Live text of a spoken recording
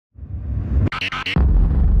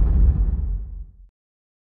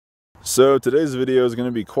So today's video is going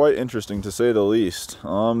to be quite interesting to say the least.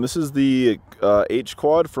 This is the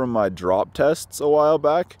H-Quad from my drop tests a while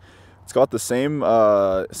back. It's got the same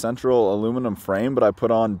central aluminum frame, but I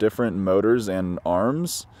put on different motors and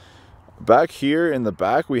arms. Back here in the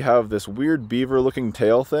back we have this weird beaver looking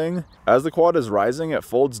tail thing. As the quad is rising, it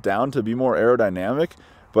folds down to be more aerodynamic,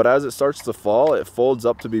 but as it starts to fall, it folds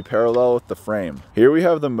up to be parallel with the frame. Here we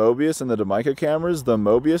have the Mobius and the Demica cameras. The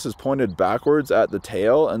Mobius is pointed backwards at the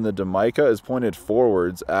tail, and the Demica is pointed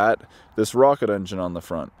forwards at this rocket engine on the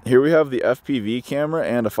front. Here we have the FPV camera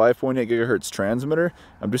and a 5.8 gigahertz transmitter.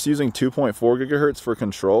 I'm just using 2.4 gigahertz for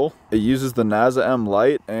control. It uses the NASA M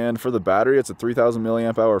Lite, and for the battery, it's a 3000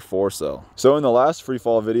 milliamp hour 4-cell. So in the last free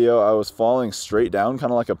fall video, I was falling straight down,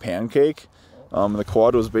 kind of like a pancake. The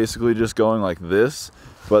quad was basically just going like this.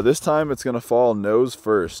 But this time it's gonna fall nose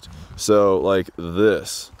first. So like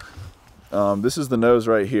this. This is the nose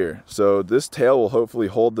right here. So this tail will hopefully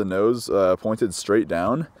hold the nose pointed straight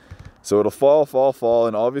down. So it'll fall,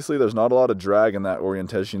 and obviously there's not a lot of drag in that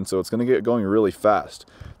orientation, so it's gonna get going really fast.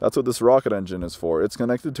 That's what this rocket engine is for. It's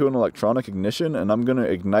connected to an electronic ignition, and I'm gonna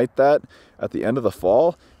ignite that at the end of the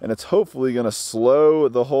fall, and it's hopefully gonna slow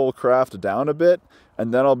the whole craft down a bit,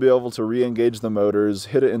 and then I'll be able to re-engage the motors,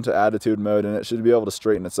 hit it into attitude mode, and it should be able to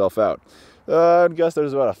straighten itself out. I'd guess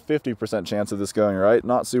there's about a 50% chance of this going right.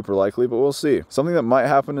 Not super likely, but we'll see. Something that might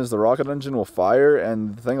happen is the rocket engine will fire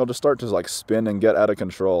and the thing will just start to like spin and get out of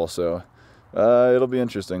control, so it'll be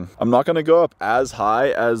interesting. I'm not gonna go up as high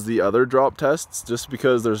as the other drop tests just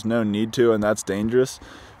because there's no need to, and that's dangerous.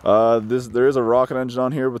 There is a rocket engine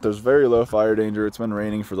on here, but there's very low fire danger. It's been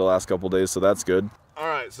raining for the last couple days, so that's good. All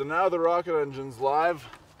right, so now the rocket engine's live.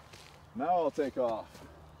 Now I'll take off.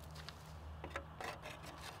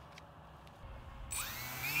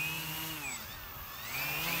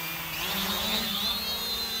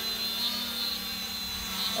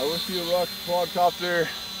 I wish you luck, QuadCopter.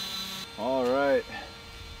 All right,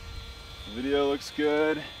 the video looks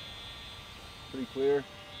good. Pretty clear.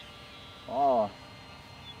 Oh,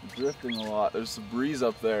 drifting a lot. There's a breeze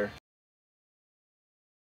up there.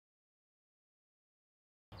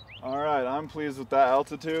 All right, I'm pleased with that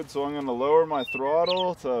altitude, so I'm gonna lower my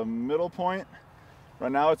throttle to middle point.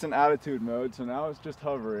 Right now it's in attitude mode, so now it's just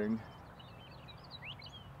hovering.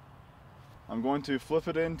 I'm going to flip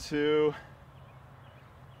it into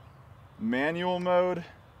manual mode,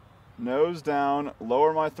 nose down,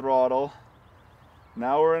 lower my throttle.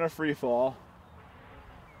 Now we're in a free fall.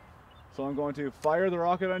 So I'm going to fire the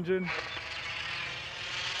rocket engine,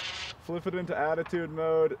 flip it into attitude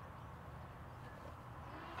mode,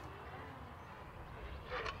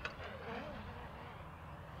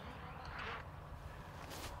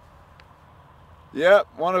 yep,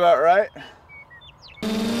 one about right.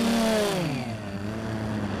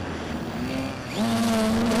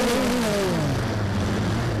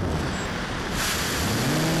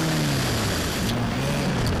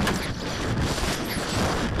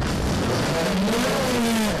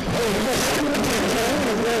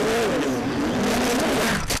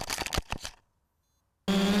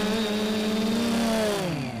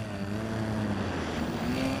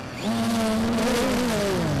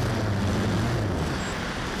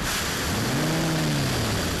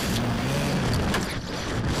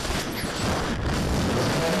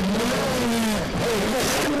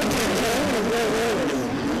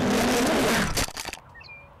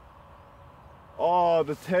 Oh,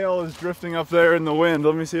 the tail is drifting up there in the wind.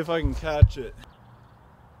 Let me see if I can catch it.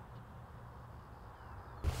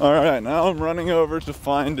 All right, now I'm running over to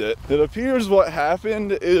find it. It appears what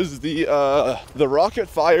happened is the rocket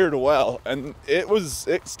fired well, and it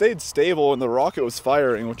stayed stable when the rocket was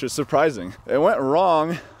firing, which is surprising. It went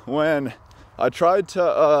wrong when I tried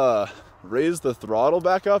to raise the throttle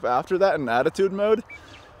back up after that in attitude mode,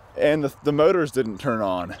 and the motors didn't turn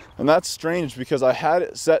on. And that's strange because I had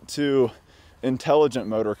it set to intelligent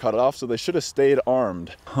motor cutoff, so they should have stayed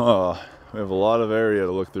armed. Oh, we have a lot of area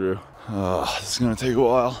to look through. Oh, this is gonna take a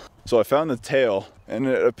while. So I found the tail, and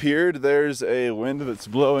it appeared there's a wind that's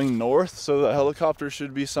blowing north, so the helicopter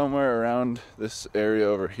should be somewhere around this area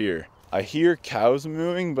over here. I hear cows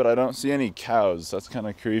moving, but I don't see any cows. That's kind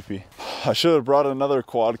of creepy. I should have brought another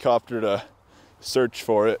quadcopter to search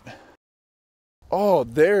for it. Oh,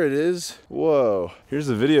 there it is. Whoa. Here's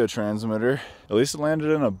the video transmitter. At least it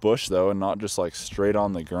landed in a bush though, and not just like straight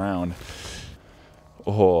on the ground.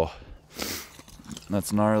 Oh,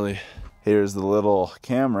 that's gnarly. Here's the little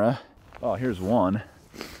camera. Oh, here's one.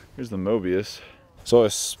 Here's the Mobius. So I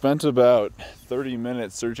spent about 30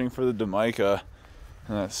 minutes searching for the Demica,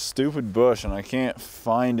 in that stupid bush and I can't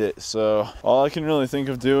find it. So all I can really think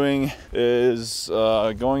of doing is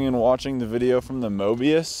going and watching the video from the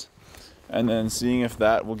Mobius and then seeing if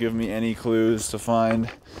that will give me any clues to find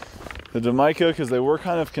the Domica, because they were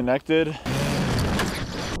kind of connected.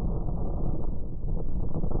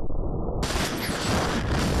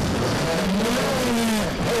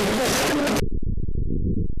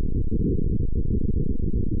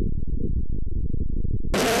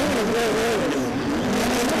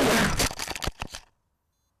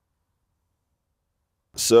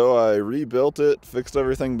 So I rebuilt it, fixed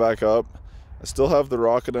everything back up. I still have the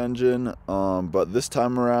rocket engine, but this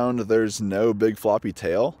time around there's no big floppy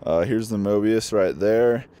tail. Here's the Mobius right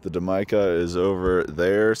there. The Domica is over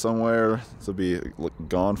there somewhere. This will be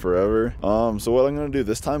gone forever. So what I'm gonna do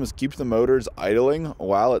this time is keep the motors idling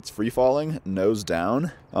while it's free falling, nose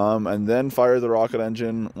down, and then fire the rocket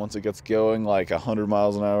engine once it gets going like 100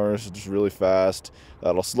 miles an hour, so just really fast.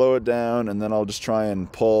 That'll slow it down, and then I'll just try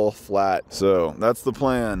and pull flat. So that's the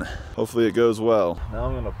plan. Hopefully it goes well. Now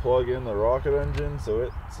I'm gonna plug in the rocket engine so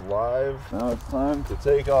it's live. Now it's time to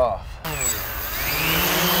take off.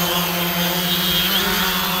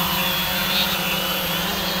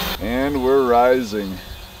 And we're rising.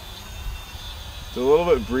 It's a little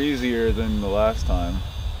bit breezier than the last time.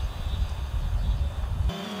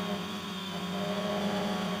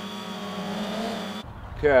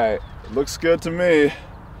 Okay, it looks good to me.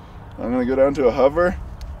 I'm gonna go down to a hover,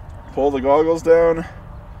 pull the goggles down,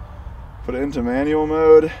 put it into manual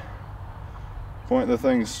mode, point the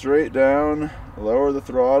thing straight down, lower the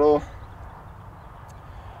throttle.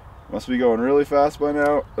 Must be going really fast by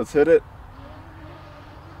now. Let's hit it.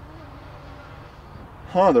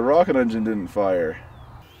 Huh, the rocket engine didn't fire.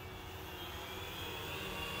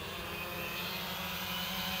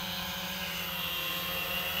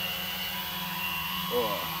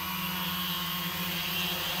 Oh.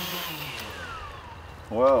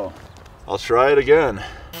 Well, I'll try it again.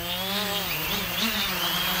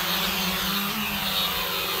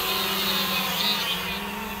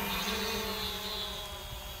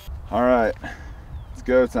 All right, it's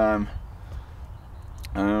go time.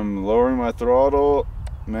 I'm lowering my throttle,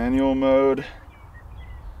 manual mode,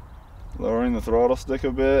 lowering the throttle stick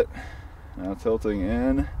a bit, now tilting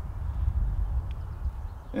in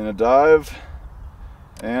a dive,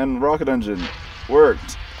 and rocket engine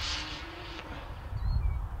worked.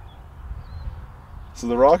 So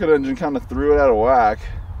the rocket engine kind of threw it out of whack,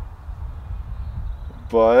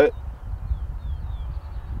 but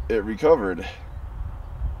it recovered.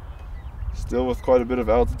 Still with quite a bit of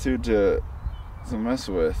altitude to mess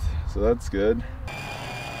with, so that's good.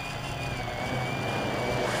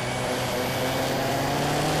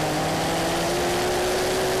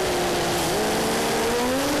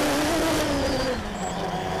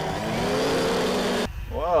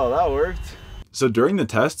 Wow, that worked. So during the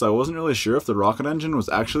tests, I wasn't really sure if the rocket engine was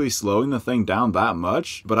actually slowing the thing down that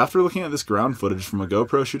much, but after looking at this ground footage from a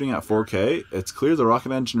GoPro shooting at 4K, it's clear the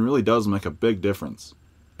rocket engine really does make a big difference.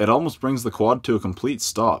 It almost brings the quad to a complete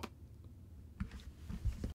stop.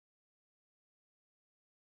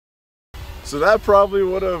 So that probably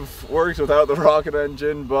would have worked without the rocket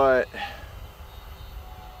engine, but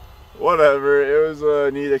whatever, it was a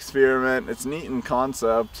neat experiment. It's neat in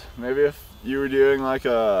concept. Maybe if you were doing like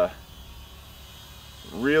a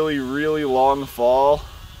really long fall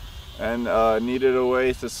and needed a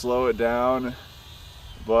way to slow it down,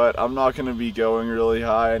 but I'm not going to be going really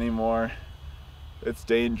high anymore. It's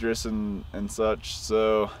dangerous and such,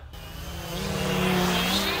 so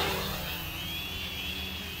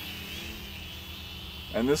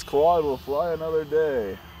and this quad will fly another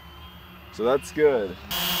day, so that's good.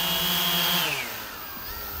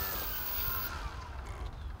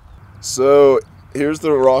 So here's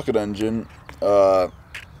the rocket engine.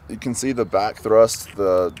 You can see the back thrust,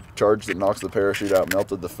 the charge that knocks the parachute out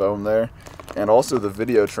melted the foam there, and also the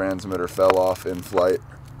video transmitter fell off in flight.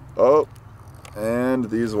 Oh, and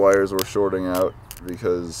these wires were shorting out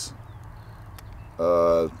because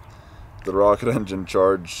the rocket engine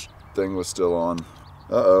charge thing was still on.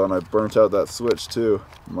 Uh-oh, and I burnt out that switch too.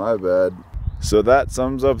 My bad. So that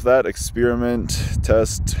sums up that experiment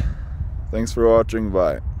test. Thanks for watching.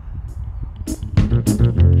 Bye.